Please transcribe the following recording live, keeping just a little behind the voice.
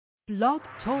Blog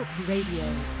Talk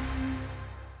Radio.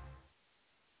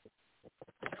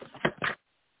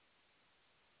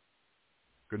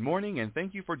 Good morning, and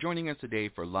thank you for joining us today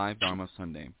for Live Dharma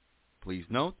Sunday. Please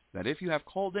note that if you have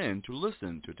called in to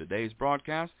listen to today's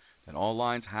broadcast, that all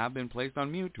lines have been placed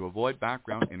on mute to avoid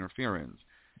background interference.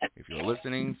 If you're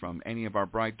listening from any of our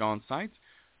Bright Dawn sites,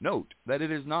 note that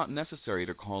it is not necessary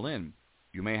to call in.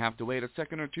 You may have to wait a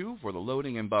second or two for the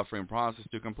loading and buffering process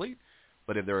to complete,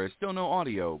 but if there is still no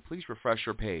audio, please refresh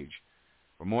your page.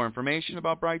 For more information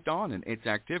about Bright Dawn and its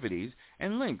activities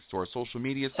and links to our social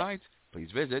media sites, please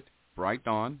visit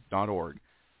brightdawn.org.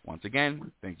 Once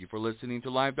again, thank you for listening to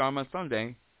Live Dharma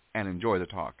Sunday, and enjoy the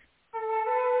talk.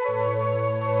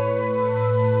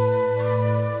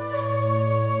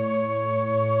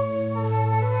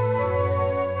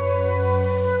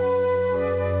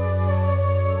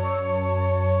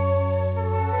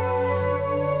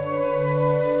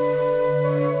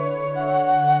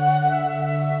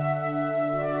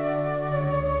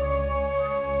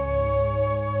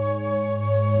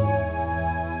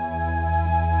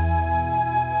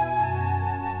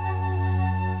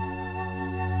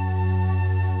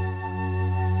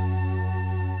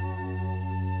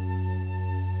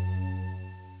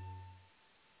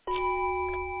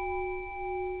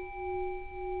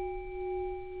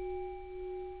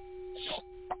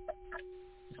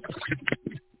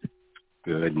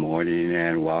 Good morning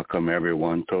and welcome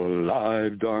everyone to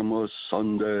Live Dharma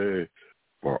Sunday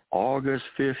for August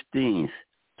 15th,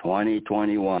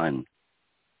 2021.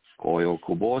 Koyo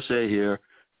Kubose here,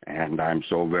 and I'm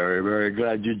so very, very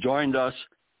glad you joined us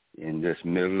in this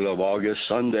middle of August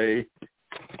Sunday.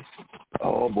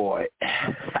 Oh boy,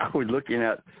 I was looking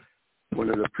at one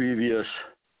of the previous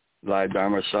Live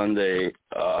Dharma Sunday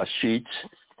sheets,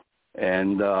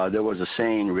 and there was a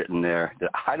saying written there that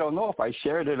I don't know if I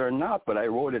shared it or not, but I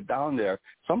wrote it down there.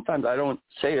 Sometimes I don't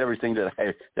say everything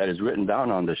that is written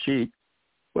down on the sheet,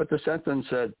 but the sentence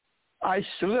said, "I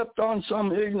slipped on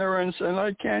some ignorance and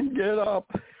I can't get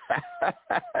up."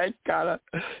 I got a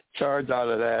charge out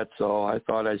of that, so I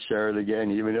thought I'd share it again,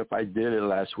 even if I did it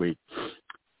last week.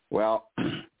 Well,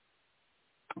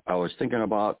 I was thinking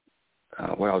about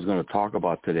what I was going to talk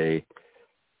about today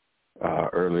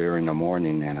earlier in the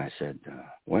morning, and I said,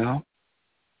 well,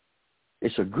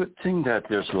 it's a good thing that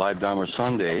there's Live Dharma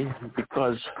Sunday,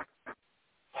 because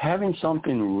having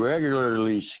something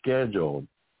regularly scheduled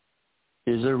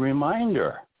is a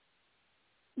reminder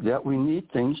that we need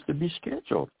things to be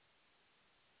scheduled.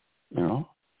 You know,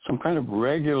 some kind of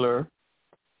regular,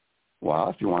 well,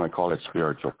 if you want to call it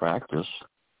spiritual practice,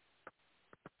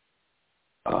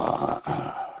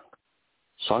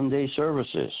 Sunday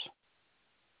services.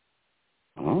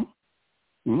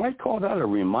 You might call that a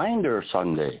reminder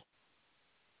Sunday.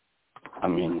 I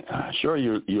mean, sure,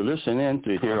 you listen in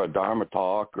to hear a Dharma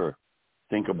talk or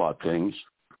think about things,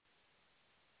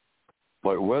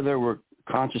 but whether we're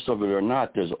conscious of it or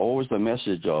not, there's always the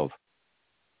message of,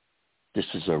 this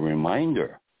is a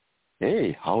reminder.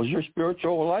 Hey, how's your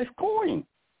spiritual life going?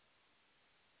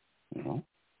 You know,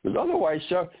 because otherwise,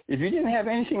 if you didn't have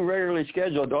anything regularly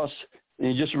scheduled, and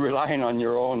you're just relying on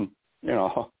your own, you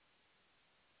know,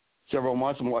 several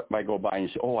months might go by and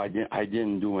you say, oh, I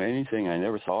didn't do anything. I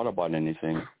never thought about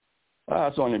anything.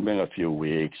 It's only been a few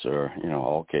weeks, or, you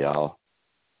know, okay, I'll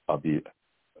be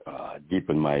deep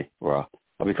in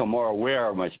I'll become more aware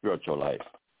of my spiritual life.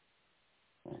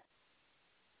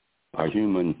 Our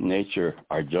human nature,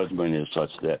 our judgment is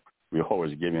such that we're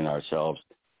always giving ourselves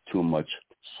too much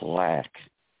slack.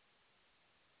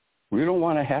 We don't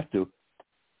want to have to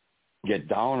get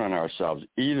down on ourselves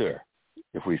either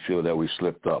if we feel that we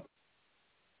slipped up.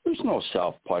 There's no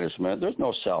self-punishment. There's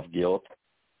no self-guilt.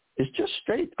 It's just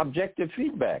straight objective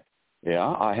feedback.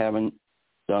 Yeah, I haven't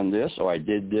done this, or I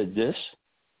did this.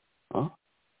 Huh?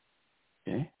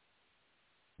 Okay.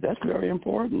 That's very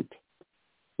important.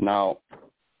 Now,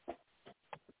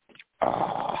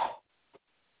 I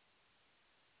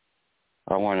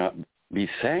want to be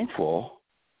thankful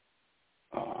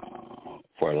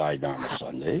for Live Dharma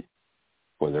Sunday,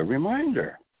 for the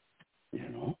reminder, you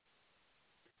know.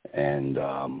 And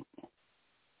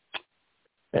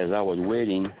as I was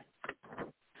waiting,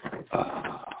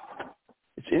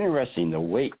 it's interesting, the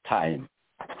wait time.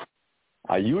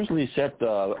 I usually set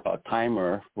a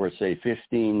timer for, say,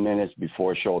 15 minutes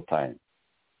before showtime.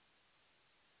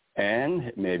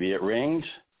 And maybe it rings.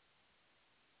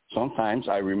 Sometimes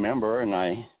I remember and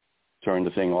I turn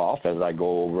the thing off as I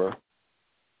go over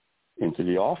into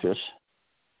the office.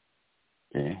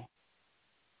 Okay.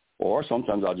 Or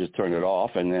sometimes I'll just turn it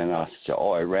off and then I'll say,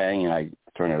 oh, it rang, and I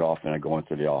turn it off and I go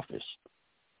into the office.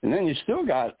 And then you still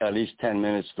got at least 10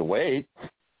 minutes to wait.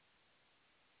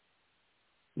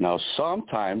 Now,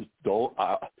 sometimes don't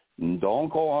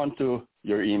go on to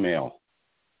your email.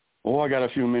 Oh, I got a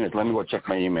few minutes. Let me go check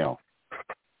my email.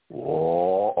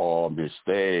 Oh,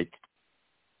 mistake.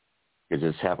 Because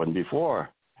it's happened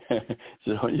before.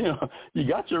 So, you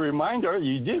got your reminder.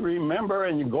 You did remember,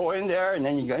 and you go in there, and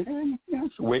then you go,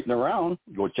 it's waiting around.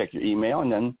 You go check your email,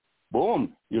 and then,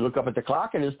 boom, you look up at the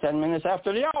clock, and it's 10 minutes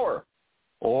after the hour.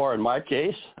 Or in my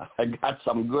case, I got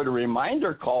some good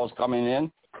reminder calls coming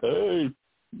in. Hey,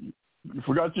 you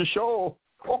forgot your show.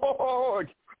 Oh,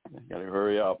 I got to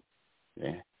hurry up.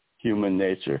 Yeah. Human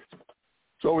nature.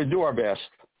 So we do our best.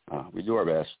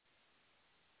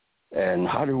 And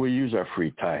how do we use our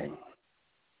free time?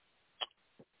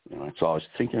 So I was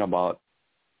thinking about,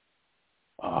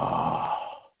 I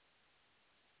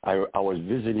was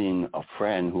visiting a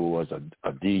friend who was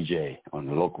a DJ on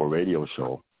the local radio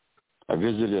show. I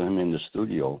visited him in the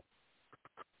studio.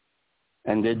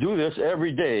 And they do this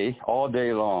every day, all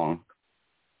day long.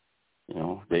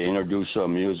 They introduce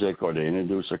some music or they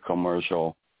introduce a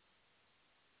commercial.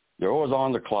 They're always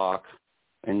on the clock,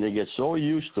 and they get so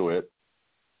used to it.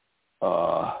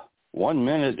 1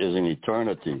 minute is an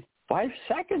eternity. 5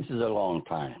 seconds is a long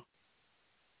time.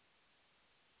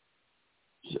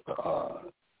 You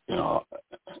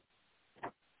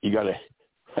got to,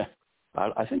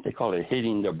 I think they call it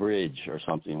hitting the bridge or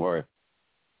something, where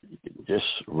you can just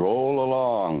roll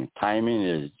along. Timing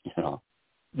is,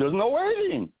 there's no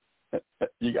waiting.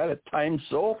 You got to time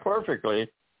so perfectly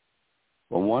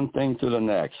from one thing to the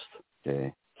next,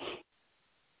 okay?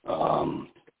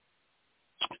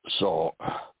 So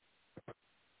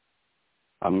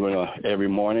I'm going to, every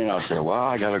morning I'll say, well,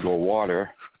 I got to go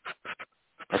water.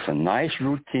 That's a nice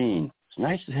routine. It's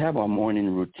nice to have a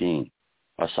morning routine,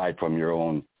 aside from your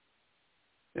own,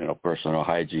 personal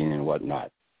hygiene and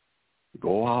whatnot.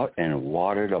 Go out and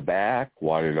water the back,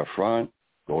 water the front,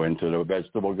 go into the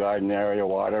vegetable garden area,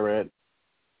 water it,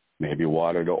 maybe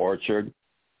water the orchard.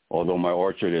 Although my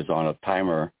orchard is on a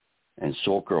timer and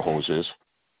soaker hoses,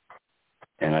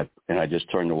 and I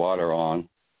just turn the water on,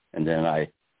 and then I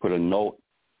put a note,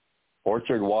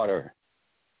 orchard water,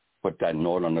 put that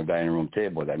note on the dining room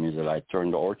table. That means that I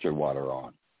turned the orchard water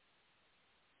on.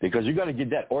 Because you got to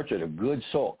give that orchard a good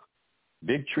soak.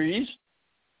 Big trees,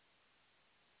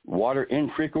 water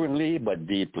infrequently but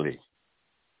deeply.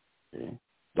 Okay?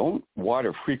 Don't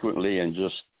water frequently and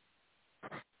just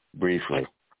briefly.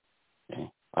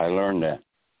 Okay? I learned that.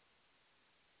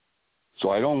 So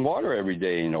I don't water every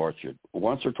day in the orchard,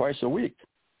 once or twice a week.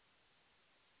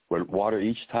 But water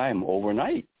each time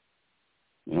overnight.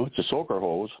 It's a soaker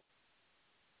hose.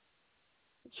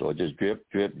 So just drip,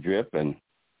 drip, drip, and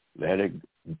let it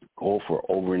go for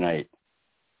overnight.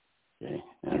 Okay?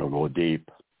 And it'll go deep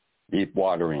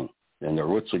watering. Then the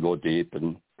roots will go deep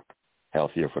and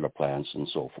healthier for the plants and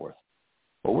so forth.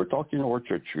 But we're talking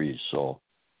orchard trees, so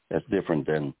that's different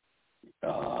than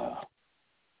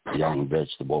young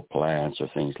vegetable plants or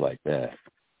things like that.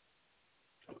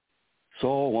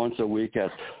 So once a week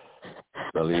at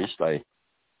the least, I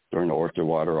turn the orchard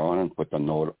water on and put the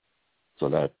note so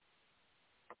that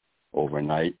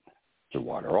overnight to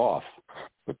water off,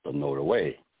 put the note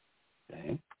away.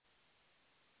 Okay?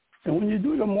 And when you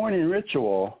do the morning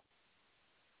ritual,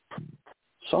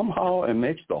 somehow it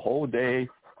makes the whole day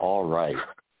all right.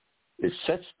 It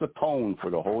sets the tone for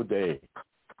the whole day.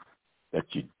 That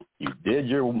you did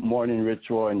your morning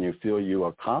ritual and you feel you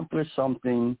accomplished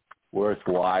something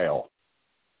worthwhile.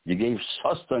 You gave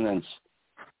sustenance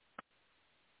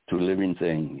to living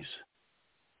things.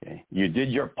 Okay? You did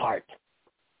your part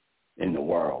in the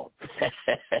world.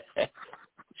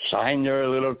 Shine your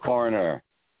little corner.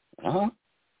 Huh?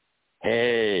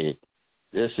 Hey,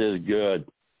 this is good.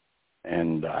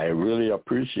 And I really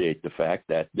appreciate the fact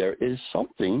that there is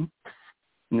something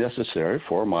necessary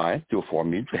for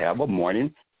me to have a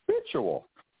morning ritual.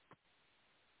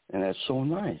 And that's so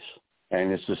nice.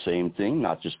 And it's the same thing,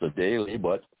 not just the daily,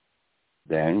 but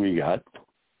then we got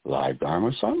Live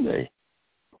Dharma Sunday.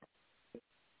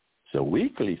 It's a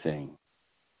weekly thing.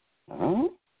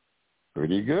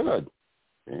 Pretty good.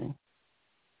 Okay.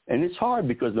 And it's hard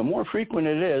because the more frequent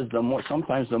it is,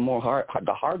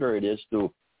 the harder it is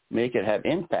to make it have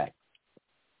impact.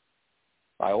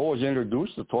 I always introduce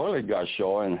the toilet gush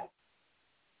show, and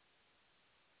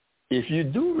if you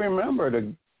do remember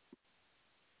to,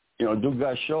 do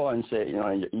gush show and say,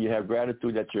 you have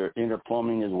gratitude that your inner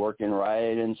plumbing is working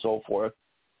right and so forth.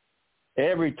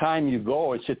 Every time you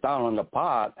go and sit down on the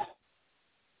pot,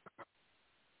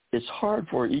 it's hard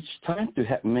for each time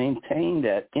to maintain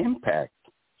that impact.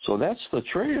 So that's the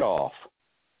trade-off.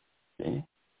 Okay?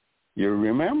 You're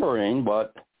remembering,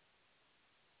 but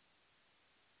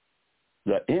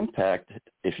the impact,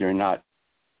 if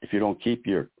you don't keep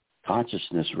your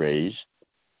consciousness raised,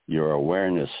 your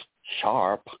awareness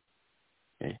sharp,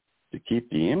 okay, to keep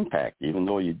the impact, even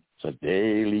though it's a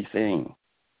daily thing.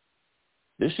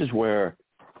 This is where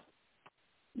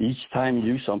each time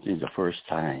you do something is the first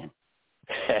time.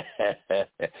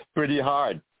 Pretty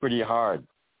hard.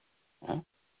 Huh?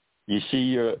 You see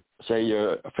your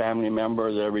family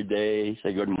members every day,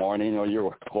 say good morning, or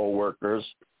your co-workers.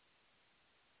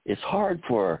 It's hard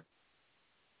for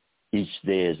each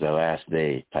day is the last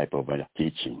day type of a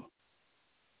teaching,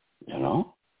 you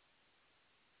know?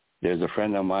 There's a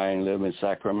friend of mine live in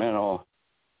Sacramento,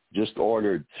 just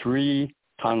ordered 3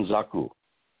 tanzaku,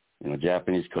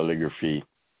 Japanese calligraphy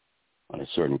on a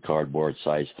certain cardboard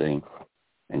size thing,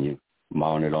 and you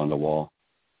mount it on the wall.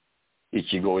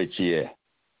 Ichigo Ichie.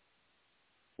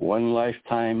 1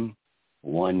 lifetime,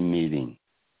 1 meeting.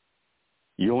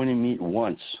 You only meet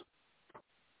once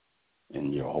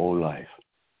in your whole life.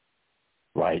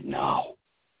 Right now.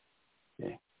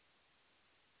 Okay.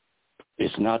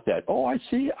 It's not that, I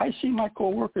see my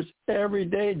coworkers every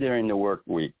day during the work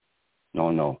week.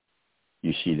 No.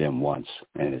 You see them once,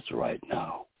 and it's right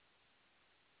now.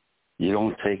 You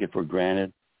don't take it for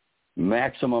granted.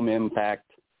 Maximum impact.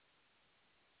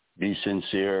 Be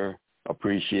sincere.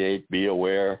 Appreciate. Be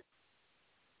aware.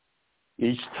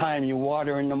 Each time you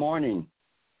water in the morning,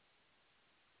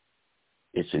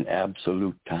 it's an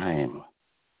absolute time.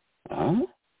 Huh?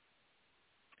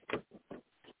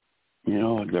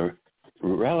 The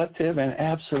relative and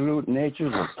absolute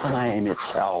natures of time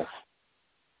itself.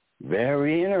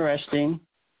 Very interesting.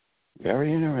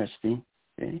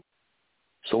 Okay?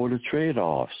 So the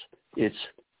trade-offs. It's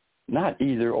not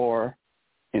either or.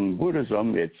 In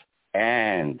Buddhism, it's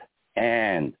and.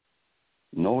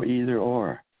 No either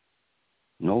or.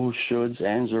 No shoulds,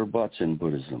 ands, or buts in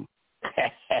Buddhism.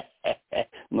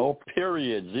 No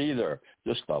periods either.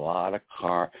 Just a lot of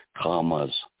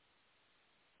commas.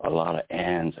 A lot of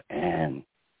ands, and.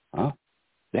 Huh?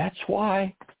 That's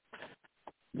why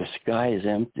the sky is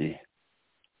empty.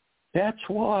 That's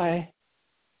why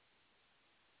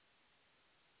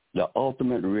the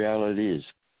ultimate reality is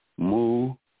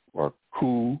mu or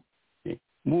ku. Okay?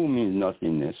 Mu means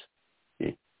nothingness.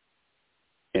 Okay?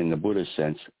 In the Buddhist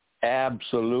sense,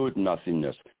 absolute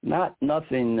nothingness. Not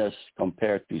nothingness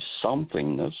compared to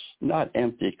somethingness. Not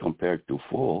empty compared to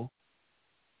full.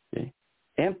 Okay?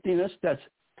 Emptiness that's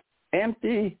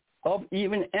empty of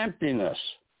even emptiness.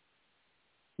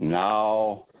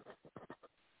 Now,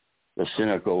 the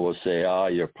cynical will say,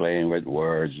 you're playing with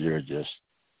words. You're just...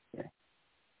 Okay?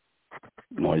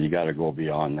 No, you got to go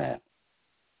beyond that.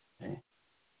 Okay?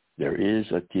 There is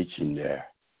a teaching there.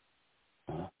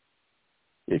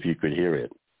 If you could hear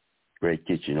it. Great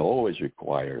teaching always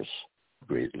requires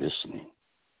great listening.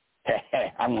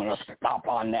 I'm going to stop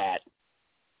on that.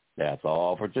 That's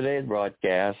all for today's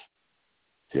broadcast.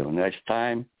 Till next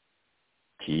time,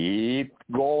 keep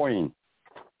going.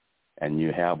 And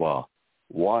you have a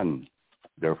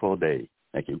wonderful day.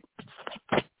 Thank you.